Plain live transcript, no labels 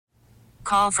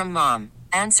Call from mom.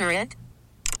 Answer it.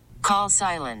 Call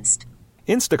silenced.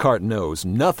 Instacart knows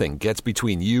nothing gets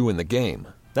between you and the game.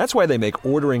 That's why they make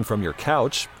ordering from your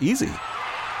couch easy.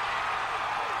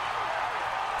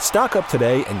 Stock up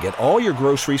today and get all your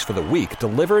groceries for the week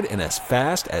delivered in as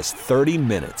fast as 30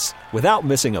 minutes without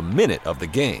missing a minute of the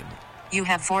game. You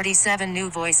have 47 new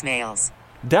voicemails.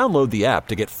 Download the app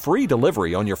to get free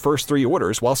delivery on your first 3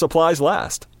 orders while supplies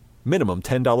last. Minimum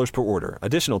 $10 per order.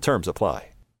 Additional terms apply.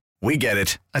 We get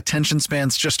it. Attention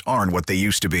spans just aren't what they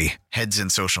used to be. Heads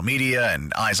in social media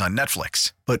and eyes on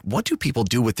Netflix. But what do people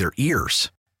do with their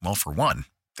ears? Well, for one,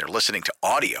 they're listening to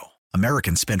audio.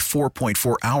 Americans spend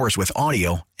 4.4 hours with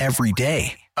audio every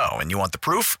day. Oh, and you want the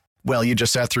proof? Well, you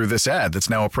just sat through this ad that's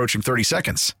now approaching 30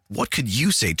 seconds. What could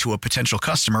you say to a potential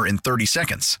customer in 30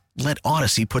 seconds? Let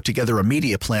Odyssey put together a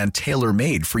media plan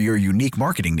tailor-made for your unique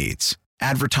marketing needs.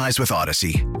 Advertise with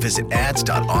Odyssey. Visit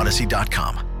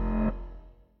ads.odyssey.com.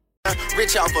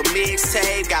 Rich off a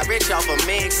mixtape, got rich off a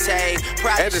mixtape.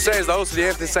 Anthony Sain is the host of the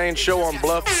Anthony Sain Show on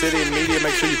Bluff City and Media.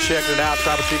 Make sure you check it out.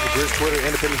 Tribal Chief of Grizz Twitter,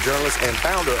 independent journalist, and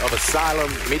founder of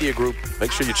Asylum Media Group.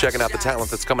 Make sure you're checking out the talent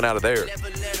that's coming out of there.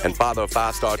 And father of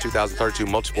 5-star 2032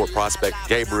 multi-sport prospect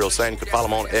Gabriel Sain. You can follow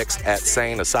him on X at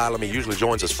Sain Asylum. He usually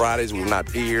joins us Fridays. We'll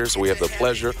not be here, so we have the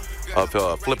pleasure of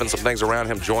flipping some things around,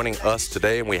 him joining us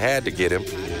today. And we had to get him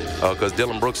because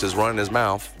Dillon Brooks is running his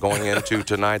mouth going into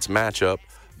tonight's matchup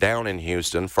down in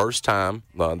Houston. First time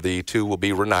the two will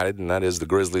be reunited, and that is the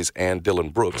Grizzlies and Dillon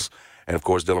Brooks. And, of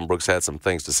course, Dillon Brooks had some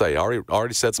things to say.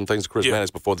 Already said some things to Chris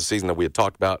Mannix before the season that we had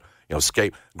talked about,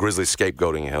 Grizzlies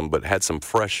scapegoating him, but had some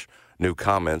fresh new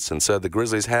comments and said the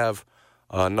Grizzlies have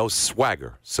no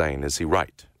swagger, saying, is he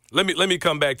right? Let me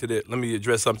come back to that. Let me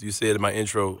address something you said in my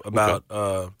intro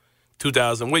about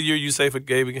 2000. What year you say for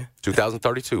Gabe again?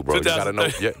 2032, bro. You got to know.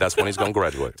 Yeah, that's when he's going to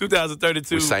graduate.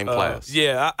 2032. We're same class.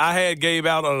 I had Gabe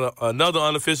out on another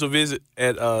unofficial visit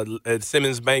at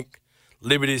Simmons Bank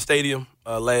Liberty Stadium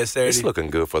last Saturday. It's looking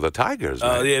good for the Tigers,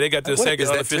 man. Yeah, they got their second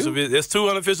unofficial visit. There's 2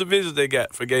 unofficial visits they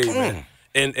got for Gabe, man.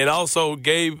 And also,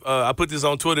 Gabe, I put this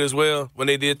on Twitter as well when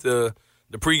they did the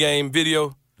pregame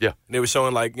video. Yeah. And they were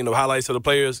showing, highlights of the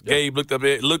players. Yeah. Gabe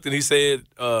looked and he said,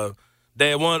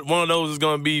 Dad, one of those is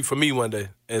going to be for me one day.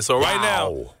 And so right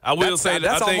now, I will say that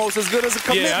that's I think, almost as good as a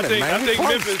commitment, I think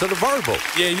Memphis to the verbal.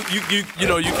 Yeah,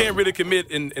 you can't really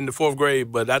commit in the 4th grade,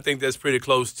 but I think that's pretty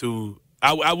close to.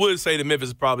 I would say that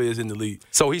Memphis probably is in the lead.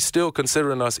 So he's still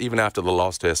considering us even after the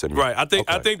loss to SMU. Right. I think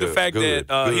the fact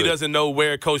that he doesn't know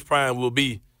where Coach Prime will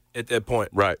be at that point.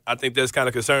 Right. I think that's kind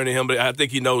of concerning him, but I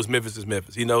think he knows Memphis is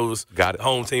Memphis. He knows the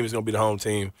home team is going to be the home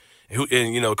team,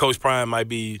 and Coach Prime might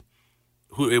be.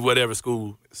 Whatever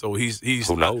school, so he's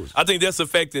who knows? I think that's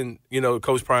affecting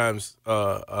Coach Prime's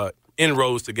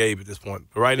inroads to Gabe at this point.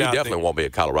 But right now, he definitely won't be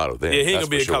at Colorado then. Yeah, he ain't gonna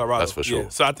be at Colorado. That's for sure. Yeah.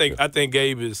 So I think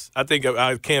Gabe is. I think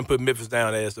I can put Memphis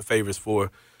down as the favorites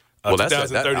for.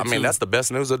 That's the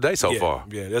best news of the day so far.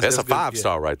 Yeah, that's a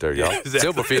 5-star right there, y'all. Yeah,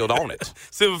 exactly. Silverfield on it.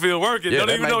 Silverfield working. Don't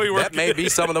even know he working. That may be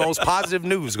some of the most positive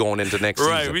news going into next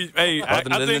season.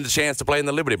 Other than the chance to play in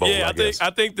the Liberty Bowl. Yeah, I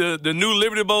think the new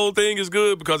Liberty Bowl thing is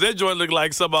good because that joint looked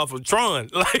like something off of Tron.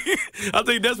 I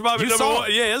think that's probably number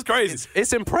one. Yeah, it's crazy.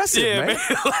 It's impressive, man.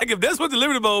 If that's what the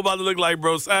Liberty Bowl about to look like,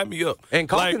 bro, sign me up. And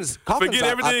Calkins, forget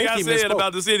everything I said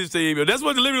about the City's team. If that's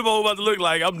what the Liberty Bowl about to look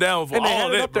like, I'm down for all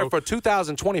that, up there for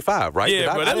 2025, right?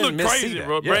 Yeah, bro, that looked crazy,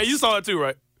 bro. Yes. Brad, you saw it too,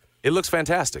 right? It looks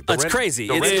fantastic. It's crazy.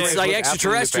 It's like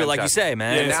extraterrestrial, like you say,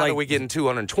 man. And now that we're getting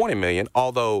 $220 million,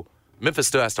 although Memphis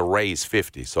still has to raise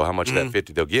 50, so how much of that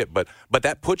 50 they'll get. But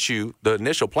that puts you, the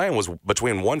initial plan was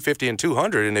between 150 and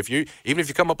 200, and even if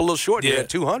you come up a little short, you're at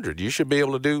 200. You should be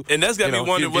able to do. And that's got me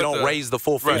wondering if you don't raise the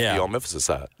full 50 on Memphis'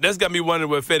 side. That's got me wondering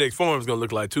what FedEx Forum is going to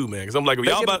look like too, man. Because I'm like,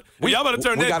 y'all about to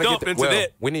turn that dump into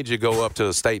that. We need you to go up to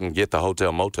the state and get the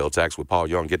hotel motel tax with Paul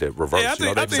Young, get that reversed.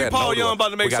 Yeah, I think Paul Young about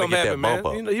to make something happen,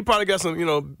 man. He probably got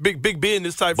some, big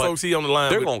business type folks he on the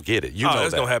line. They're going to get it. You know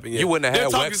that's going to happen. You wouldn't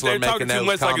have had Wexler making those comments. They're talking too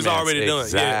much like it's already done.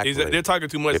 Exactly. They're talking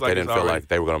too much if they didn't feel like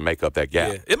they were going to make up that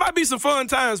gap. Yeah. It might be some fun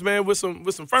times, man, with some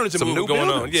furniture movement going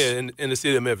on. Yeah, in the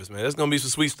city of Memphis, man. That's going to be some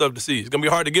sweet stuff to see. It's going to be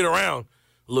hard to get around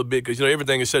a little bit because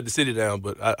everything has shut the city down.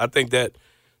 But I think that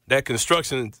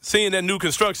construction, seeing that new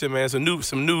construction, man, some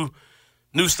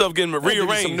new stuff getting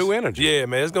rearranged, some new energy. Yeah,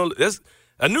 man. That's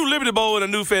a new Liberty Bowl and a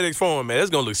new FedEx Forum, man.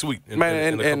 That's gonna look sweet,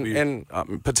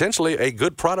 and potentially a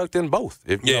good product in both.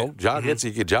 If Ja gets,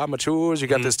 Ja matures, you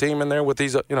got this team in there with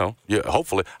these,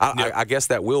 hopefully. I guess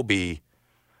that will be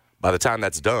by the time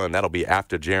that's done. That'll be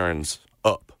after Jaren's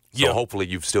up. So hopefully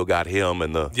you've still got him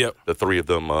and the three of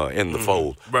them in the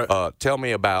fold. Right. Tell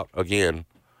me about again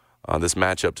this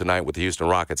matchup tonight with the Houston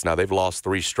Rockets. Now, they've lost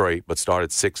 3 straight, but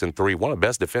started 6-3. One of the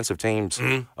best defensive teams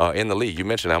in the league. You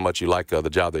mentioned how much you like the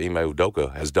job that Ime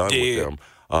Udoka has done with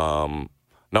them.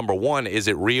 Number one, is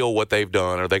it real what they've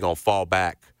done? Or are they going to fall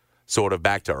back, sort of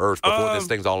back to earth before this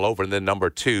thing's all over? And then number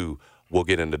two, we'll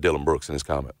get into Dillon Brooks and his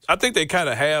comments. I think they kind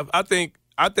of have. I think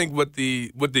what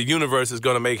the universe is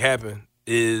going to make happen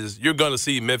is you're going to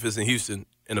see Memphis and Houston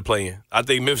in the play-in. I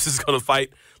think Memphis is going to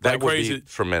fight like crazy. That would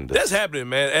be tremendous. That's happening,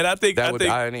 man. And I think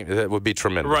that would be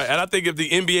tremendous. Right, and I think if the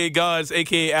NBA gods,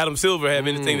 a.k.a. Adam Silver, have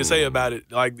anything to say about it,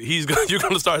 like you're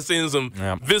going to start seeing some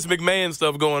Vince McMahon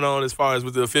stuff going on as far as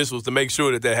with the officials to make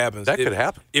sure that happens. That could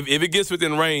happen. If it gets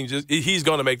within range, he's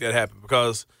going to make that happen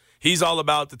because he's all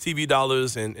about the TV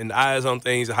dollars and eyes on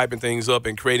things and hyping things up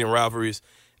and creating rivalries.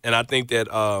 And I think that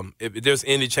if there's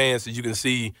any chance that you can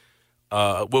see,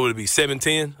 what would it be,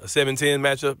 7-10? A 7-10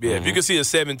 matchup? Yeah, if you can see a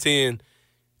 7-10,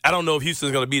 I don't know if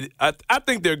Houston's going to beat it. I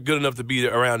think they're good enough to be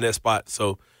around that spot.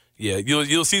 So, yeah,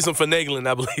 you'll see some finagling,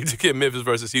 I believe, to get Memphis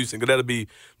versus Houston because that'll be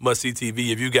must-see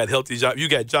TV. If you got you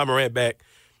got John Morant back,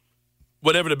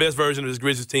 whatever the best version of this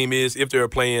Grizzlies team is, if they're a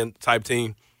playing type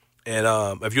team. And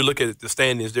if you look at the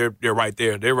standings, they're right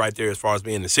there. They're right there as far as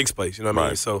being in the 6th place. You know what I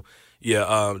mean? So,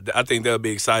 yeah, I think that'll be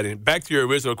exciting. Back to your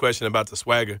original question about the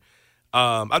swagger.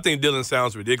 I think Dillon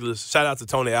sounds ridiculous. Shout out to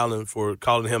Tony Allen for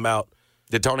calling him out.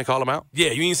 Did Tony call him out?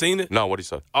 Yeah, you ain't seen it? No, what'd he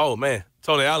say? Oh, man.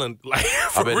 Tony Allen, like,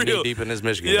 for real. I've been deep in this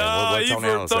Michigan. Yeah, what Tony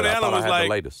Allen said. I thought I had the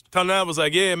latest. Tony Allen was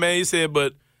like, yeah, man. He said,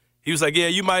 but he was like, yeah,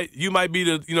 you might be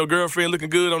the girlfriend looking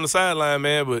good on the sideline,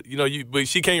 man, but but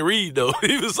she can't read though.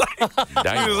 He was like,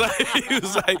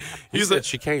 he said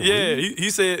she can't read. Yeah, he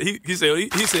said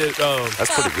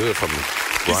that's pretty good from me.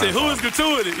 He said, who is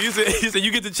gratuity? He said,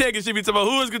 you get the check and she be talking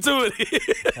about who is gratuity.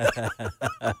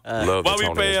 Love while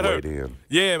we paying her. In.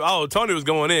 Yeah, Tony was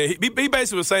going in. He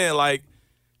basically was saying like,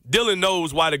 Dillon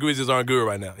knows why the Grizzlies aren't good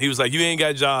right now. He was like, you ain't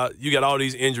got a job, you got all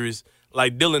these injuries.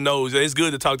 Like, Dillon knows it's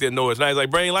good to talk that noise. Now he's like,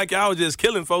 Brain, like y'all just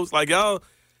killing folks. Like y'all,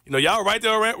 y'all right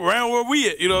there around where we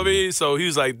at. You know what I mean? So he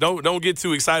was like, don't get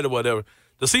too excited or whatever.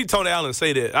 To see Tony Allen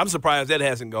say that, I'm surprised that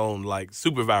hasn't gone like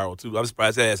super viral too. I'm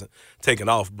surprised that hasn't taken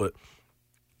off. But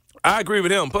I agree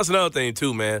with him. Plus another thing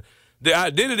too, man, the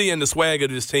identity and the swag of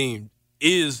this team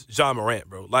is John Morant,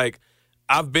 bro. Like,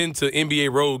 I've been to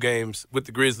NBA road games with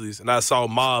the Grizzlies and I saw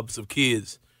mobs of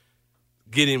kids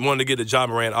wanting to get a John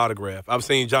Morant autograph. I've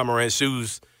seen John Morant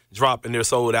shoes drop and they're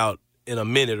sold out in a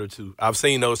minute or two. I've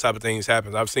seen those type of things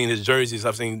happen. I've seen his jerseys.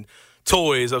 I've seen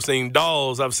toys. I've seen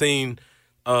dolls. I've seen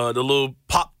the little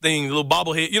pop thing, the little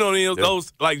bobblehead. You know what I mean? Yep.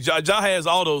 Those, like, Ja has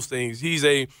all those things.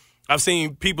 I've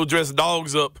seen people dress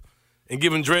dogs up and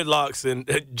give him dreadlocks and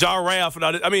Ja Ralph and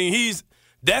all that. I mean,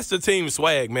 that's the team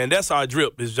swag, man. That's our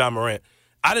drip is John Morant.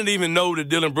 I didn't even know that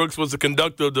Dillon Brooks was the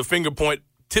conductor of the finger point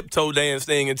tiptoe dance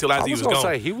thing until after he was gone.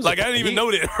 I didn't even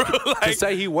know that. To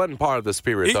say he wasn't part of the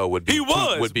spirit, though, would be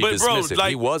dismissive. Bro, like,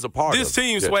 he was a part of it. This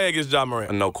team swag is John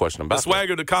Morant. No question about the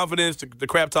swagger, the confidence, the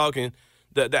crap talking,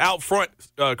 the out front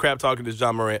crap talking is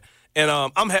John Morant. And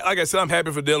like I said, I'm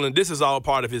happy for Dillon. This is all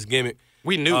part of his gimmick.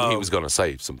 We knew he was going to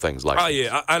say some things like that. Oh,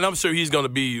 yeah, and I'm sure he's going to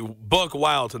be buck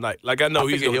wild tonight. Like, I know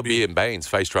he'll be in Bane's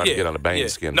face trying to get on the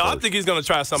Bane's skin. No, first. I think he's going to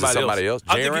try somebody else.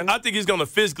 I think he's going to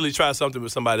physically try something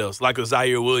with somebody else, like a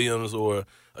Zaire Williams or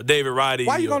a David Roddy.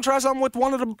 Why are you going to try something with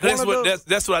one of the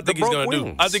That's what I think he's going to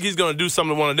do. I think he's going to do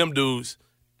something to one of them dudes.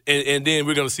 And then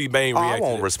we're going to see Bane react. I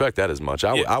won't respect that as much.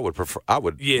 I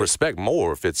would respect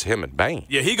more if it's him and Bane.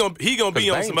 Yeah, he gonna be on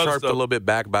Bane some other stuff. A little bit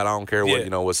back about I don't care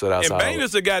what's said outside. And Bane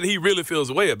is the guy that he really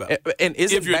feels a way about. And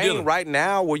isn't Bane right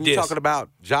now when you're talking about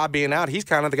Ja being out? He's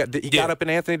kind of the guy. He got up in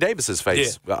Anthony Davis's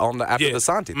face after the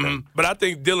Santi thing. But I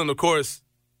think Dillon, of course,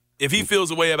 if he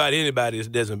feels a way about anybody, it's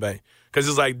Desmond Bane. Because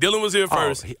it's like Dillon was here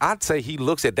first. I'd say he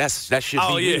looks at that should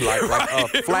be me.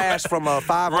 Like a Flash from a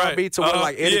 5 Heartbeats or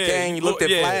like Eddie Kane. You looked at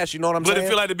Flash, you know what I'm saying? Let it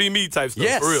feel like to be me type stuff.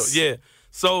 Yes. For real. Yeah.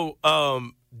 So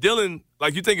Dillon,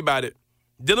 like you think about it,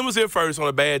 Dillon was here first on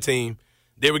a bad team.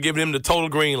 They were giving him the total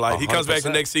green light. 100%. He comes back the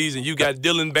next season. You got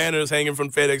Dillon banners hanging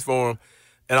from FedEx Forum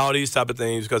and all these type of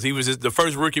things because he was just the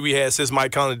first rookie we had since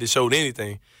Mike Conley that showed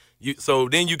anything. So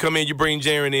then you come in, you bring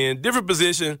Jaren in, different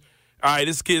position. All right,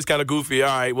 this kid's kind of goofy. All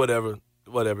right, whatever.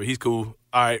 He's cool.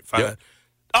 All right, fine. Yep.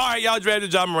 All right, y'all drafted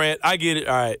John Morant. I get it.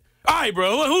 All right,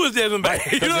 bro. Who is Desmond Bane?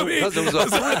 You know what I mean? Because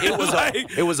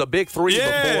it was a big three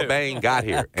before Bane got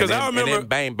here. Because I remember, and then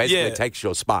Bane basically takes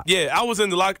your spot. Yeah, I was in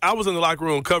the locker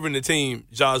room covering the team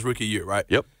Ja's rookie year, right?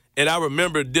 Yep. And I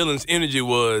remember Dillon's energy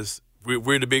was,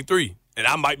 we're the big three, and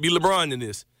I might be LeBron in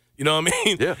this. You know what I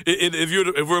mean? Yeah.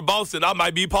 If we're Boston, I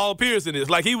might be Paul Pierce in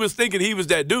this. Like, he was thinking he was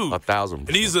that dude. 1,000%. And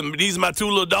these are my two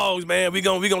little dogs, man. We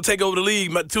gonna take over the league.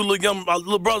 My two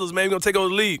little brothers, man. We gonna take over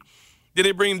the league. Then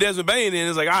they bring Desmond Bain in.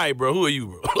 It's like, all right, bro, who are you,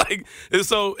 bro? Like, and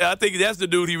so I think that's the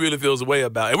dude he really feels a way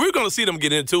about. And we're going to see them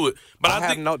get into it. But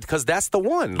I think because that's the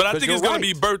one. But I think it's going to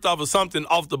be birthed off of something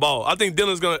off the ball. I think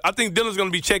Dillon's going to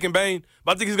be checking Bain,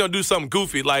 but I think he's going to do something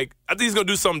goofy. Like, I think he's going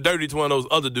to do something dirty to one of those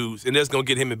other dudes, and that's going to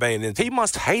get him and Bain into it. He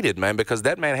must hate it, man, because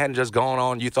that man hadn't just gone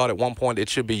on. You thought at one point it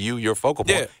should be you, your focal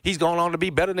point. Yeah. He's gone on to be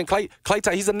better than Clay.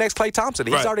 He's the next Klay Thompson.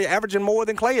 He's already averaging more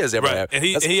than Clay has ever had. And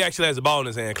he actually has the ball in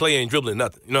his hand. Clay ain't dribbling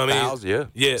nothing. You know what I mean? Fouls, yeah.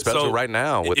 Yeah. Especially right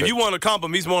now. If you want to comp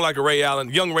him, he's more like a Ray Allen,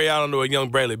 young Ray Allen or a young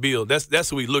Bradley Beal. That's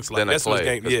who he looks like. That's Clay,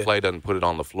 his game. Yeah. Clay doesn't put it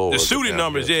on the floor. The shooting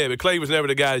numbers, but Clay was never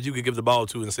the guy that you could give the ball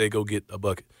to and say, go get a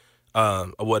bucket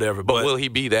or whatever. But will he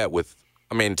be that with –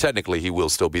 I mean, technically, he will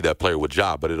still be that player with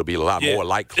Ja, but it'll be a lot more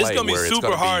like Clay. It's going to be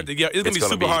super hard to get. It's going to be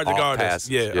super hard to guard us.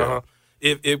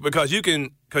 Because you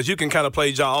can kind of play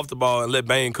Ja off the ball and let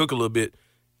Bain cook a little bit,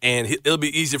 and it'll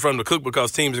be easy for him to cook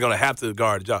because teams are going to have to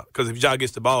guard Ja. Because if Ja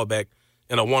gets the ball back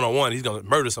in a one-on-one, he's going to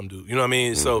murder some dude. You know what I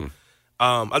mean? Mm-hmm. So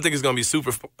I think it's going to be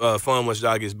super fun once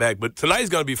Ja gets back. But tonight's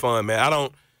going to be fun, man.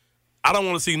 I don't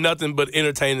want to see nothing but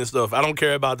entertaining stuff. I don't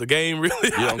care about the game, really.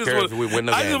 You don't care if we win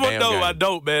the game. I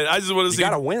don't, man. I just want to see. You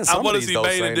got to win some of these, I want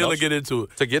to see Bain and Dillon get into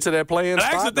it. To get to that play-in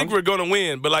spot? I actually think we're going to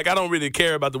win, but, like, I don't really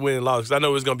care about the win and loss because I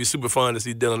know it's going to be super fun to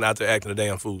see Dillon out there acting a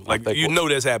damn fool. Like, know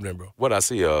that's happening, bro. What I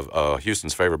see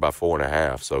Houston's favored by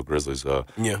 4.5, so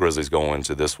Grizzlies go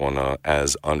into this one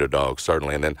as underdogs,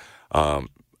 certainly. And then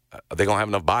they're going to have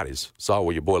enough bodies. Saw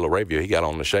where your boy LaRavia, he got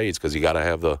on the shades because he got to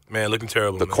have the looking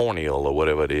terrible, the corneal or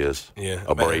whatever it is,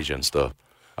 abrasion stuff.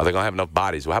 Are they going to have enough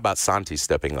bodies? Well, how about Santi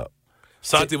stepping up?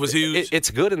 Santi was huge.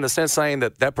 It's good in the sense saying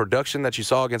that production that you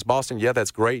saw against Boston, that's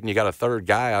great, and you got a third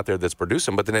guy out there that's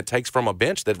producing, but then it takes from a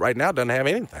bench that right now doesn't have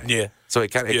anything. Yeah. So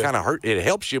it kind of hurt. It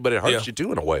helps you, but it hurts you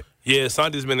too in a way. Yeah,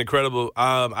 Santi's been incredible.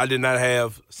 I did not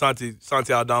have Santi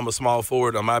Aldama small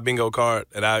forward on my bingo card,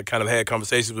 and I kind of had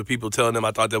conversations with people telling them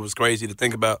I thought that was crazy to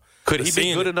think about. Could he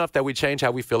be good enough that we change how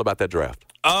we feel about that draft?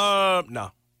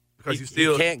 No. Because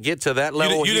you can't get to that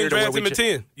level. You didn't draft him at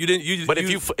 10. You didn't.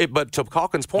 But to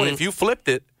Calkins' point, if you flipped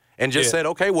it and just said,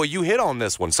 okay, well, you hit on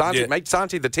this one, make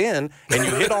Santi the 10, and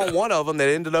you hit on one of them that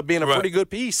ended up being a pretty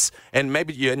good piece, and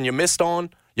maybe you missed on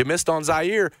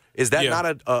Zaire. Is that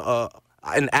not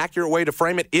an accurate way to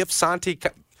frame it? If Santi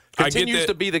continues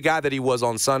to be the guy that he was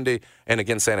on Sunday and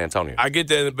against San Antonio, I get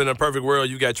that. In a perfect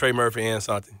world, you got Trey Murphy and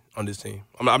Santi on this team.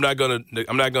 I'm not going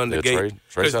to negate.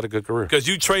 Trey's had a good career because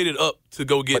you traded up to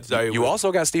go get Zaire. You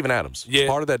also got Steven Adams. Yeah,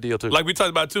 part of that deal too. Like we talked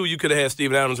about too, you could have had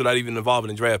Steven Adams without even involving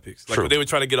in draft picks. Like they were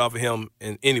trying to get off of him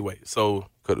anyway. So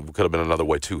could have been another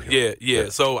way to him. Yeah.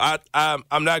 So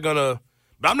I'm not gonna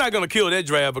kill that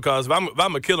draft because if I'm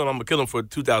gonna kill him, I'm gonna kill him for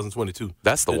 2022.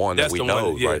 That's the one that we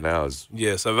know right now is.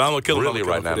 Yeah. So if I'm gonna kill him, really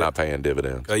right now not paying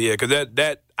dividends. Because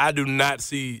that I do not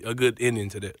see a good ending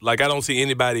to that. Like I don't see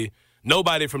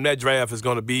nobody from that draft is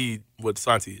gonna be what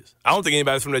Santi is. I don't think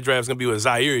anybody from that draft is gonna be what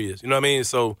Zaire is. You know what I mean?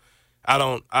 So I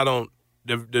don't.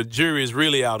 The jury is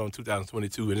really out on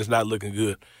 2022, and it's not looking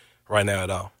good right now at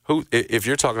all. If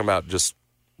you're talking about just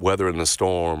weathering the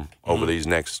storm over these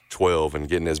next 12 and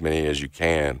getting as many as you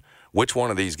can, which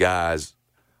one of these guys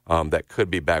that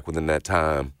could be back within that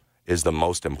time is the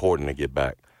most important to get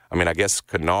back? I mean, I guess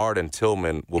Kennard and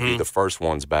Tillman will be the first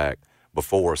ones back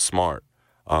before Smart.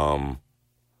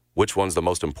 Which one's the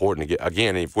most important to get?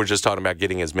 Again, if we're just talking about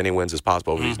getting as many wins as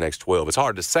possible over these next 12, it's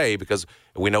hard to say because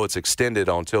we know it's extended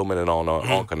on Tillman and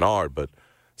on Kennard, but it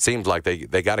seems like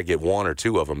they got to get one or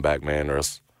two of them back, man, or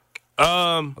else.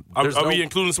 Are we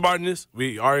including Smart in this?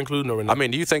 We are including or not? I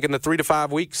mean, do you think in the 3 to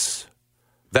 5 weeks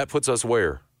that puts us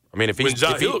where? I mean, if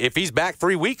he's back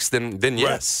 3 weeks, then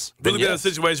yes. We're looking at a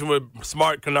situation where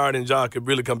Smart, Kennard, and Ja could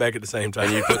really come back at the same time.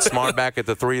 And you put Smart back at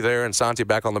the 3 there and Santi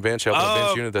back on the bench, helping the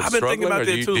bench unit that's I've been struggling? Thinking about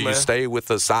that too, do you stay with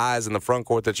the size in the front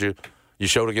court that you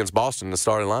showed against Boston in the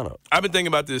starting lineup? I've been thinking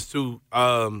about this too.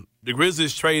 The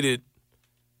Grizzlies traded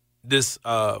this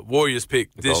Warriors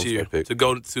pick this year to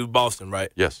go to Boston, right?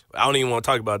 Yes. I don't even want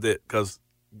to talk about that because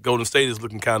Golden State is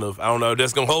looking kind of, I don't know if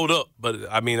that's going to hold up, but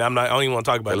I mean, I don't even want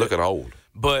to talk about that. They're looking old.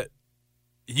 But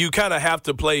you kind of have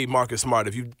to play Marcus Smart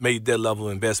if you made that level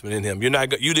of investment in him. You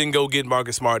didn't go get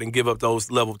Marcus Smart and give up those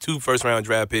level 2 first-round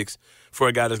draft picks for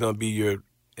a guy that's going to be your,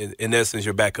 in essence,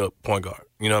 your backup point guard.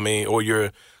 You know what I mean? Or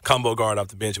your combo guard off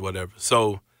the bench or whatever.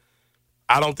 So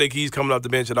I don't think he's coming off the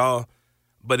bench at all.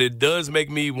 But it does make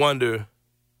me wonder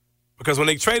because when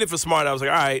they traded for Smart, I was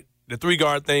like, all right, the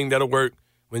 3-guard thing, that'll work.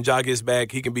 When Ja gets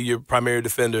back, he can be your primary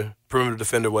defender, perimeter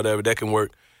defender, whatever. That can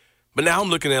work. But now I'm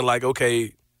looking at like,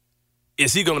 okay,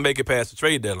 is he going to make it past the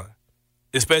trade deadline?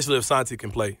 Especially if Santi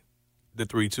can play the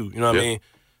 3-2. You know what I mean?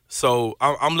 So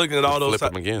I'm looking at all those.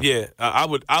 Flip him again. Yeah, I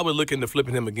would look into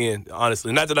flipping him again.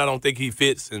 Honestly, not that I don't think he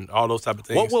fits and all those type of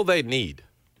things. What will they need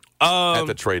at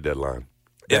the trade deadline?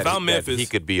 If I'm Memphis, that he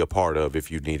could be a part of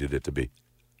if you needed it to be.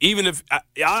 Even if I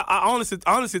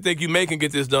honestly think you can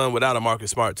get this done without a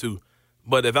Marcus Smart too.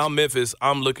 But if I'm Memphis,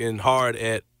 I'm looking hard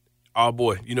at our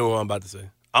boy. You know what I'm about to say.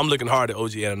 I'm looking hard at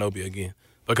OG Anunoby again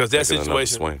because that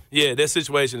situation. Yeah, that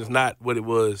situation is not what it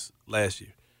was last year.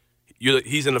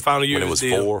 He's in the final year. When it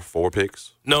was four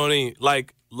picks. No, I mean,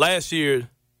 like last year,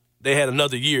 they had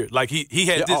another year. Like he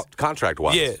had this contract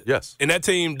wise. Yeah, yes. And that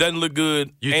team doesn't look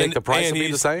good. You think the price will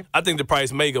be the same? I think the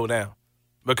price may go down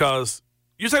because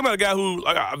you're talking about a guy who,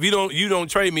 like, if you don't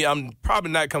trade me, I'm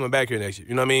probably not coming back here next year.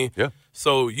 You know what I mean? Yeah.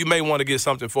 So you may want to get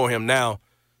something for him now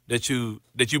that you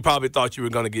probably thought you were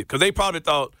going to get because they probably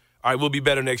thought, all right, we'll be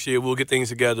better next year. We'll get things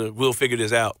together. We'll figure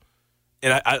this out.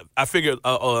 And I figured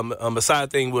a side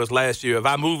thing was last year, if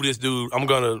I move this dude, I'm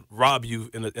going to rob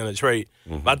you in a trade.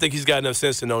 Mm-hmm. But I think he's got enough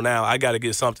sense to know now I got to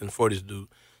get something for this dude.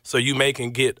 So you can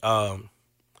get a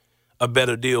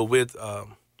better deal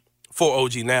for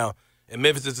OG now. And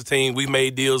Memphis is a team. We've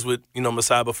made deals with,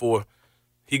 Masai before.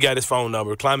 He got his phone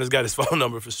number. Kleiman's got his phone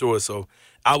number for sure. So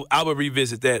I would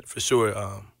revisit that for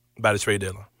sure by the trade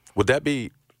deadline. Would that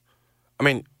be – I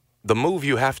mean, the move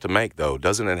you have to make, though,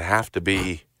 doesn't it have to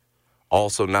be –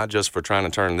 also, not just for trying to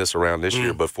turn this around this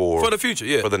year, but for the future,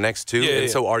 yeah, for the next two. Yeah, and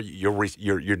so,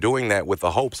 you're doing that with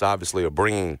the hopes, obviously, of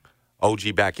bringing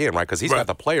OG back in, right? Because he's got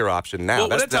the player option now. Well,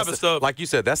 that's that type of stuff, like you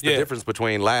said, that's the difference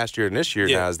between last year and this year.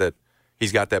 Now is that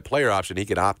he's got that player option; he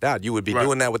can opt out. You would be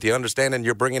doing that with the understanding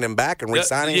you're bringing him back and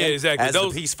re-signing him exactly. as the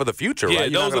piece for the future, right?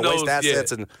 You're not going to waste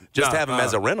assets and just have him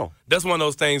as a rental. That's one of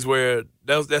those things where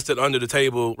that's an under the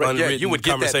table, unwritten you would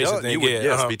get conversation that, thing. You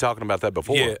would be talking about that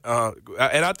before. Yeah,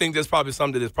 and I think that's probably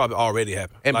something that's probably already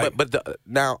happened. And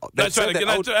now I try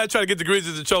to get the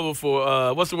Grizzlies in trouble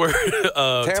for what's the word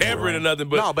tampering or nothing.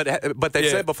 But no, but they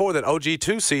said before that OG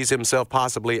too sees himself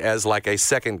possibly as like a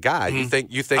second guy. Mm-hmm.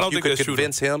 You think you could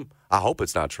convince him? I hope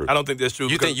it's not true. I don't think that's true.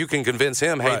 You think you can convince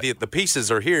him? Hey, the pieces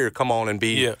are here. Come on and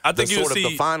be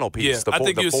the final piece. I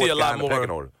think you'll see a lot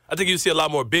more. I think you see a lot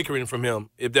more bickering from him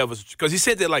if that was because he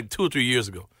said that like 2 or 3 years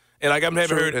ago, and like I haven't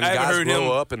heard him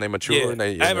grow up and they mature. And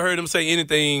I haven't heard him say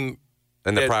anything.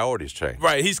 And the priorities change.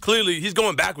 Right, he's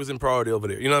going backwards in priority over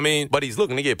there. You know what I mean? But he's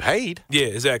looking to get paid. Yeah,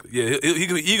 exactly. Yeah,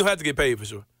 he gonna have to get paid for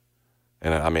sure.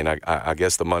 And I mean, I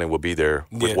guess the money will be there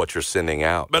with what you're sending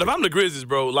out. But if I'm the Grizzlies,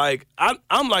 bro, like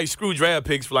I'm like screw draft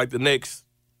picks for like the next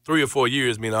 3 or 4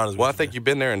 years. Being honest. Well, I think you've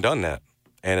been there and done that,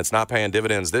 and it's not paying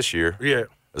dividends this year. Yeah.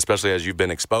 Especially as you've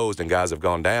been exposed and guys have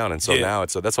gone down, and so now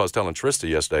that's what I was telling Trista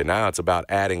yesterday. Now it's about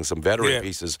adding some veteran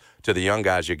pieces to the young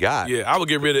guys you got. Yeah, I would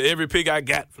get rid of every pick I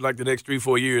got for like the next 3 or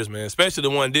 4 years, man. Especially the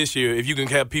one this year. If you can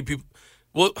have people,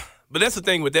 well, but that's the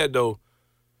thing with that though.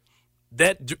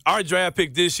 That our draft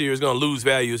pick this year is going to lose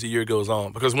value as the year goes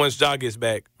on because once Ja gets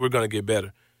back, we're going to get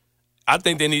better. I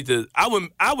think they need to. I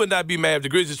would not be mad if the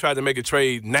Grizzlies tried to make a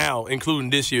trade now, including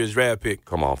this year's draft pick.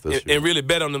 Come off this year. And really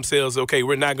bet on themselves. Okay,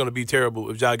 we're not going to be terrible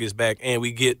if Ja gets back, and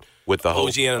we get with the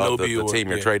OG Anunoby. The team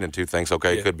you're trading to thinks it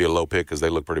could be a low pick because they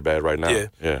look pretty bad right now.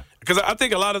 Yeah. Because I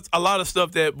think a lot of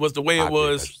stuff that was the way it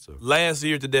was last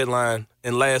year at the deadline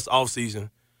and last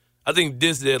offseason. I think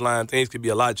this deadline things could be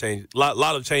a lot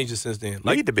of changes since then.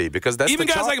 Like, need to be because that's even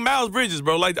guys like Miles Bridges,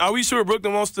 bro. Like, are we sure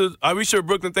Brooklyn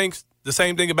thinks the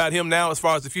same thing about him now as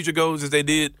far as the future goes as they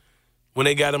did when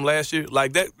they got him last year?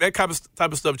 Like that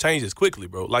type of stuff changes quickly,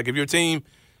 bro. Like if your team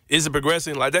isn't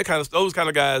progressing, like that kind of those kind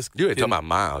of guys. You ain't talking about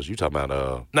Miles. You talking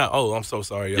about No, I'm so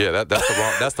sorry. Yo. Yeah,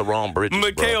 that's the wrong Bridges.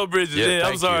 Mikal Bridges. Yeah,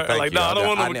 I'm sorry. Like, no, I don't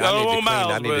want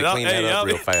Miles. I need to clean that up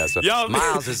real fast.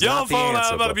 Miles is not the answer. Y'all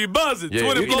phone about to be buzzing. Yeah,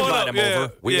 20 blowing up. Yeah,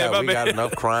 we got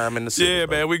enough crime in the city. Yeah,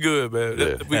 man, we good,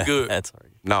 man. We good. That's all right.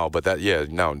 No, but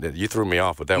you threw me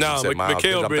off with that. No, when you said Miles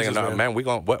Mikal Bridges. I'm thinking, man, we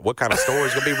going what kind of story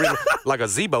is gonna be really like a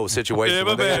Zebo situation? Yeah,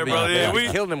 my bad, bro. Yeah, we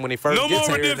killed him when he first gets here. No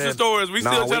more redemption stories. We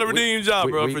still trying to redeem Ja,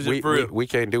 bro. For real. We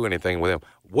can't do anything with him.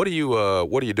 What are you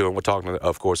doing? We're talking,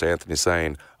 of course, Anthony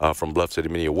Sain from Bluff City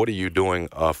Media. What are you doing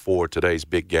for today's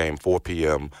big game, 4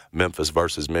 p.m., Memphis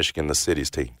versus Michigan, the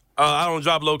city's team? I don't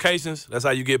drop locations. That's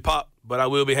how you get popped. But I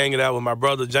will be hanging out with my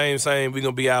brother, James Sain. We're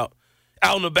going to be out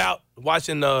and about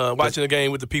watching the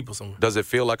game with the people somewhere. Does it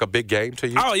feel like a big game to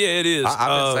you? Oh, yeah, it is.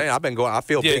 I've been going. I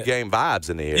feel big game vibes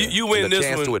in the air. You win the this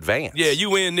chance one. to advance. Yeah, you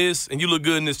win this, and you look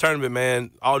good in this tournament, man.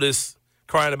 All this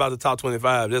crying about the top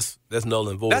 25, that's null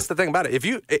and void. That's the thing about it.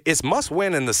 It's must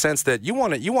win in the sense that you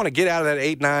want to get out of that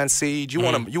 8-9 seed. You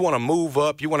want to move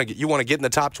up. You want to get in the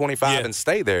top 25 and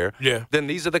stay there. Yeah. Then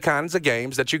these are the kinds of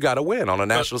games that you got to win on a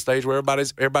national stage where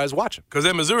everybody's watching. Because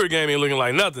that Missouri game ain't looking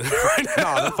like nothing right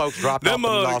now. No, them folks dropped off and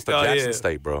lost to Jackson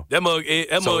State, bro. That mug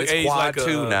it's aged quad like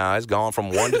 2 now. It's gone from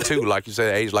 1 to 2, like you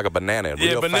said, aged like a banana. Yeah,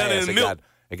 real banana fast. and milk.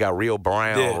 It got real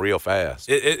brown real fast.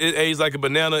 It aged like a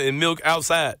banana and milk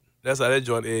outside. That's how that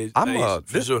joint aged.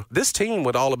 This team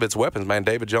with all of its weapons, man,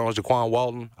 David Jones, Jaquan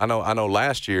Walton. I know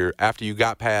last year, after you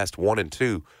got past 1 and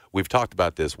 2, we've talked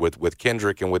about this with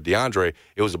Kendrick and with DeAndre.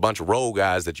 It was a bunch of role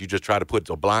guys that you just try to put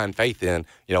a blind faith in.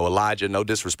 You know, Elijah, no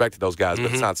disrespect to those guys,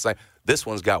 but it's not the same. This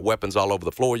one's got weapons all over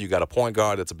the floor. You got a point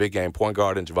guard that's a big game point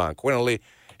guard in Javon Quinterly.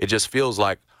 It just feels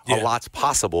like a lot's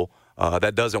possible.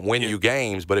 That doesn't win you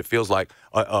games, but it feels like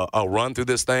a run through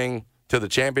this thing to the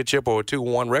championship or a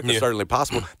 2-1 record certainly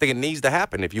possible. I think it needs to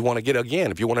happen if you want to get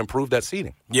if you want to improve that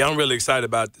seeding. Yeah, I'm really excited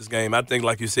about this game. I think,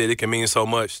 like you said, it can mean so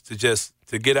much to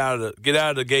get out of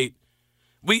the gate.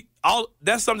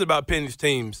 That's something about Penny's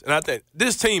teams, and I think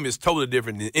this team is totally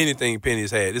different than anything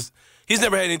Penny's had. He's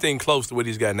never had anything close to what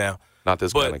he's got now. Not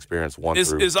this kind of experience.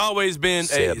 It's always been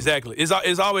exactly.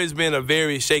 It's always been a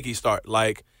very shaky start.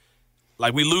 Like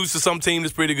we lose to some team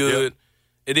that's pretty good,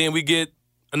 and then we get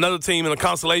another team in a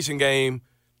consolation game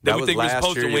that we think we're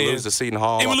supposed to win. You lose to Seton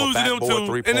Hall, and we lose to them too.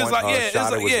 3-point and it's like,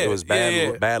 shot. It was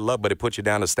bad luck, but it put you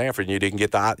down to Stanford, and you didn't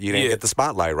get the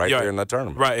spotlight there in the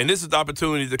tournament. Right, and this is the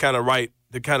opportunity to kind of right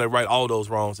all those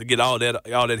wrongs, to get all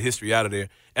that history out of there.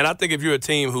 And I think if you're a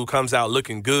team who comes out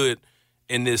looking good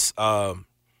in this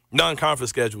non-conference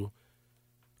schedule,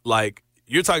 like,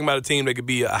 you're talking about a team that could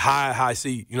be a high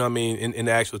seed, you know what I mean, in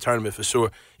the actual tournament for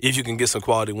sure, if you can get some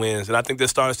quality wins. And I think that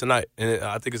starts tonight. And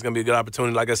I think it's going to be a good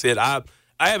opportunity. Like I said, I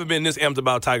haven't been this amped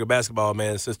about Tiger basketball,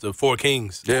 man, since the Four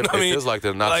Kings. Yeah, you know it feels like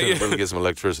they're not trying to really get some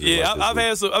electricity. Yeah, I've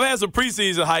had some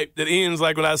preseason hype that ends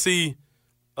like when I see,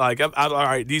 like, all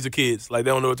right, these are kids. Like, they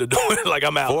don't know what they're doing. Like,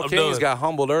 I'm out. Four Kings got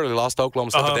humbled early, lost to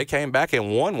Oklahoma State, but they came back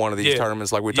and won one of these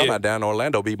tournaments. Like we're talking about down in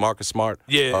Orlando, beat Marcus Smart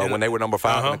when they were number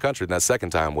 5 in the country in that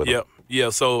second time with them. Yeah,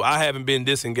 so I haven't been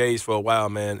disengaged for a while,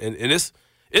 man. And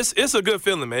it's a good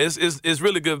feeling, man. It's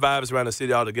really good vibes around the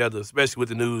city altogether, especially with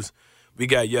the news we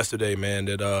got yesterday, man,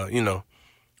 that,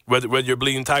 whether you're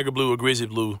bleeding Tiger Blue or Grizzly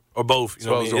Blue or both, you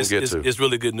know what I mean? It's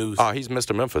really good news. Oh, he's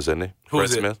Mr. Memphis, isn't he? Who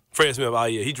is it? Fred Smith. Oh,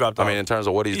 yeah, he dropped off. I mean, in terms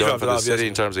of what he's done for the city,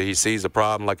 in terms of he sees the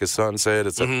problem, like his son said,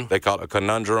 they call it a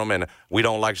conundrum, and we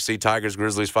don't like to see Tigers,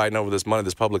 Grizzlies fighting over this money,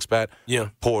 this public spat. Yeah.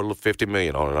 Pour $50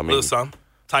 million on it. I mean, little something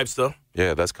type stuff.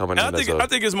 Yeah, that's coming in. I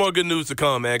think it's more good news to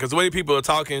come, man, because the way people are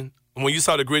talking, when you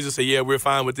saw the Grizzlies say, yeah, we're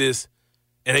fine with this,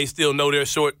 and they still know they're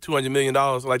short $200 million,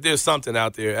 like there's something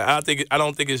out there. I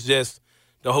don't think it's just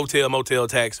the hotel motel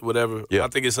tax, whatever. Yeah. I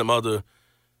think it's some other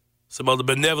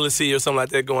benevolency or something like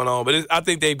that going on. But I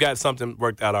think they've got something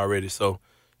worked out already. So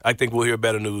I think we'll hear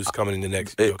better news coming in the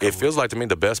next. It feels like to me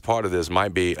the best part of this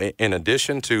might be, in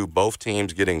addition to both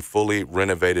teams getting fully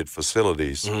renovated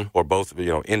facilities or both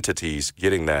entities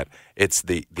getting that, it's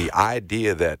the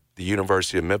idea that the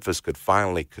University of Memphis could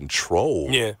finally control.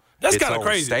 Yeah. That's kind of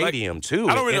crazy. Stadium, too,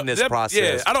 in this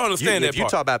process. Yeah, I don't understand that part. If you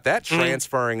talk about that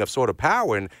transferring of sort of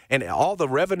power and all the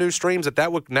revenue streams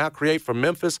that would now create for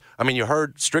Memphis. I mean, you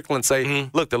heard Strickland say,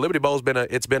 look, the Liberty Bowl's been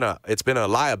a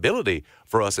liability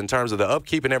for us in terms of the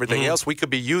upkeep and everything else. We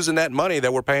could be using that money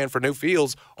that we're paying for new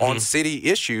fields on city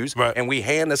issues, and we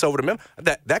hand this over to Memphis.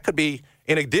 That could be,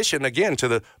 in addition, again,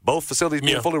 to both facilities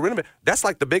being fully renovated. That's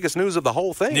like the biggest news of the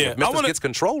whole thing. Yeah. If Memphis gets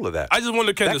control of that. I just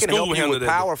wonder, can the school help you with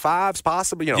Power Fives,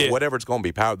 possibly, whatever it's going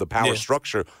to be, the power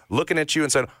structure, looking at you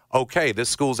and saying, okay, this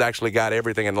school's actually got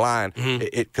everything in line.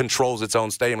 It controls its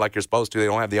own stadium like you're supposed to. They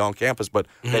don't have the on-campus, but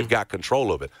they've got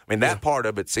control of it. I mean, that part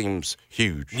of it seems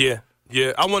huge. Yeah.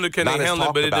 I wonder, can they handle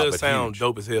it, but it does sound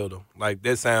dope as hell, though. Like,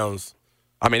 that sounds...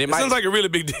 I mean, it sounds like a really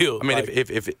big deal. I mean,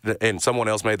 if and someone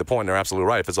else made the point, they're absolutely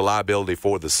right. If it's a liability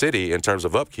for the city in terms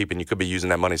of upkeep, and you could be using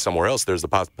that money somewhere else, there's the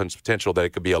potential that it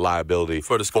could be a liability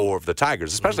for the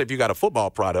Tigers, especially if you got a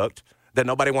football product that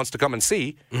nobody wants to come and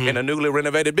see in a newly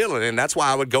renovated building. And that's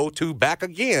why I would go to back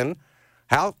again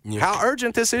how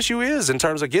urgent this issue is in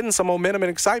terms of getting some momentum and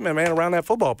excitement, man, around that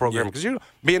football program. Because you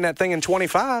being that thing in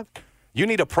 25. You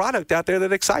need a product out there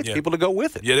that excites people to go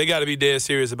with it. Yeah, they got to be dead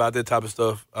serious about that type of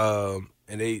stuff.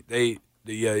 And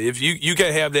if you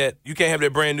can't have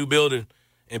that brand new building,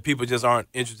 and people just aren't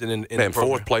interested in and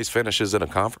fourth place finishes in a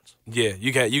conference. Yeah,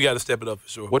 you got to step it up for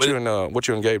sure. What you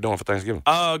and Gabe doing for Thanksgiving?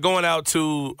 Going out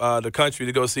to the country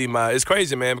to go see it's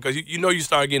crazy, man, because you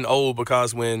start getting old,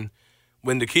 because when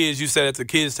when the kids you sat at the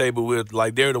kids table with,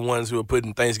 like they're the ones who are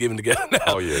putting Thanksgiving together now.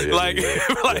 Oh yeah.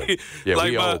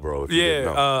 We old, bro.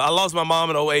 I lost my mom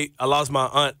in 2008. I lost my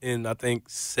aunt in I think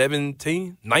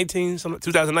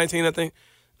 2019, I think.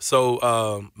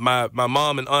 So my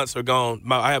mom and aunts are gone.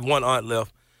 I have one aunt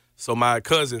left. So my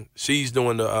cousin, she's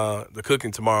doing the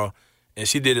cooking tomorrow, and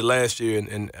she did it last year.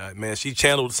 And man, she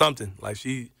channeled something. Like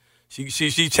she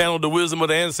channeled the wisdom of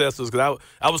the ancestors. Because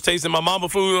I was tasting my mama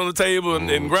food on the table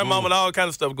and grandmama and all kind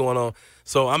of stuff going on.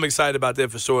 So I'm excited about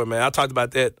that for sure, man. I talked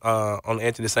about that on the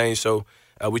Anthony Sain show,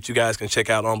 which you guys can check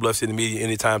out on Bluff City Media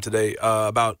anytime today,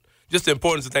 about just the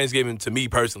importance of Thanksgiving to me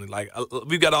personally. Like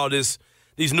we've got all these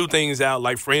new things out,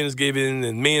 like Friendsgiving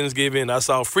and Mensgiving. I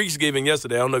saw Freaksgiving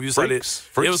yesterday. I don't know if you saw that.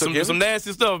 It was some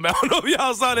nasty stuff, man. I don't know if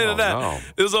y'all saw that or not. No.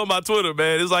 It was on my Twitter,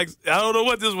 man. It's like, I don't know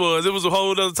what this was. It was a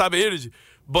whole other type of energy.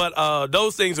 But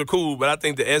those things are cool. But I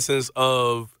think the essence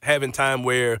of having time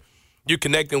where you're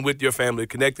connecting with your family,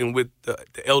 connecting with the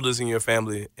elders in your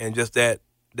family, and just that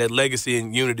legacy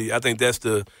and unity, I think that's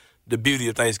the beauty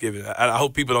of Thanksgiving. I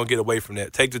hope people don't get away from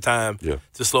that. Take the time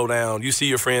to slow down. You see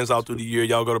your friends all through the year.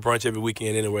 Y'all go to brunch every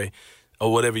weekend anyway,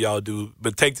 or whatever y'all do.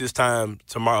 But take this time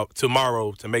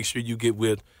tomorrow to make sure you get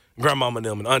with grandmama and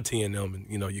them and auntie and them and,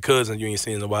 your cousin you ain't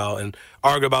seen in a while, and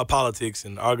argue about politics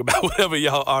and argue about whatever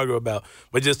y'all argue about.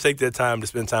 But just take that time to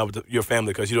spend time with your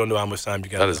family, because you don't know how much time you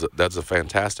got. That's a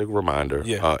fantastic reminder.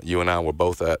 Yeah. You and I were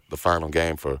both at the final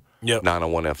game for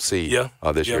 901 FC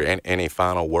this year. Any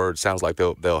final word? Sounds like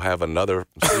they'll have another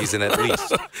season at least.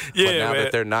 But now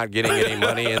that they're not getting any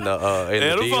money in the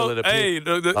deal,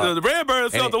 the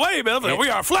Redbirds felt the way, man. We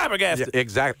are flabbergasted.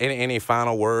 Exactly. Any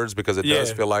final words? Because it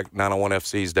does feel like 901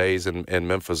 FC's days in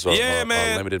Memphis are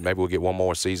limited. Maybe we'll get one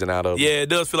more season out of it. Yeah, it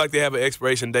does feel like they have an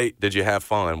expiration date. Did you have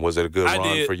fun? Was it a good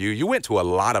run for you? You went to a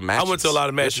lot of matches. I went to a lot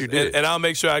of matches. Yes, you did. And I'll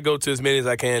make sure I go to as many as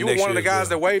I can. You were one of the guys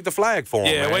that waved the flag for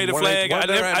them. Yeah, waved the flag.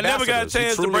 I never got a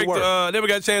chance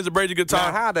to break the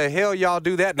guitar. Now, how the hell y'all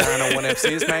do that? 901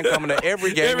 FC. This man coming to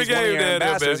every game. He's one of your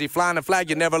ambassadors. He flying the flag.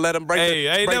 You never let him break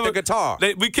the guitar.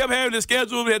 We kept having to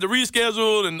schedule. We had to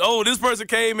reschedule, and this person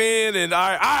came in, and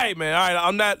all right, man. All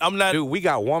right, I'm not. Dude, we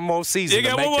got one more season. You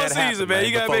got one more season, man.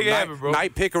 You gotta make it happen, bro.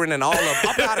 Night Pickering and all of them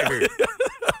up out of here.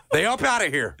 They up out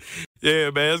of here. Yeah,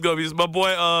 man. It's gonna be my boy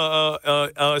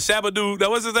Shabadoo. That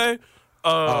what's his name?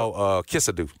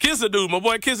 Kissadoo. My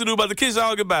boy Kissadoo about to kiss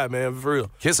y'all goodbye, man, for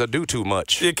real. Kissadoo too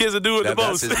much. Yeah, Kissadoo the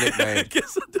most. That's his nickname.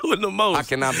 Kissadoo the most. I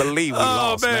cannot believe we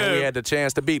lost, man. We had the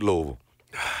chance to beat Louisville.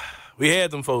 We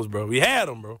had them folks, bro. We had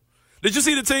them, bro. Did you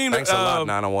see the team? Thanks a lot,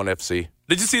 901 FC.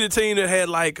 Did you see the team that had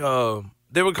like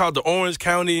they were called the Orange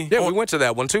County? Yeah, we went to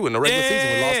that one too. In the regular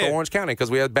season, we lost to Orange County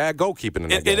because we had bad goalkeeping in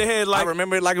that game. And it had I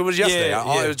remember it like it was yesterday.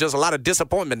 It was just a lot of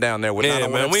disappointment down there with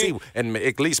 901 FC, and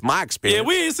at least my experience. Yeah,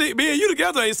 we ain't see me and you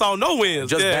together ain't saw no wins.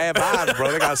 Just bad vibes,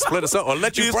 bro. They got to split us up or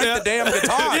let you break the damn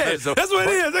guitar. That's what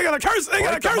it is. They got a curse. They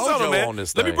got a curse on them, man.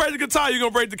 Let me break the guitar. You're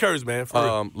gonna break the curse, man.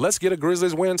 Let's get a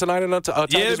Grizzlies win tonight and a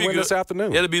Tigers win this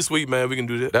afternoon. Yeah, it'll be sweet, man. We can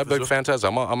do that. That'd be fantastic.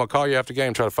 I'm gonna call you after the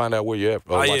game, try to find out where you're at.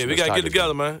 We gotta get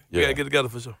together, man. We gotta get together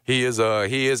for sure. He is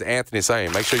Anthony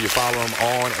Sain. Make sure you follow him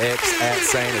on X at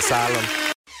Sain Asylum.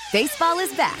 Baseball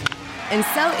is back, and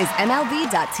so is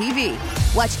MLB.tv.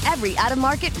 Watch every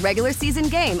out-of-market regular season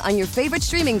game on your favorite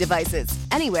streaming devices,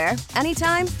 anywhere,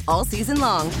 anytime, all season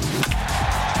long.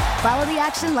 Follow the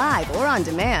action live or on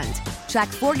demand. Track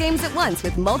 4 games at once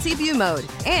with multi-view mode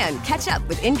and catch up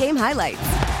with in-game highlights.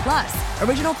 Plus,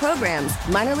 original programs,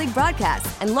 minor league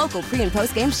broadcasts, and local pre- and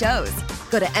post-game shows.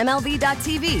 Go to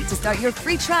MLB.tv to start your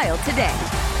free trial today.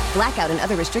 Blackout and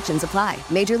other restrictions apply.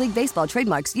 Major League Baseball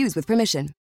trademarks used with permission.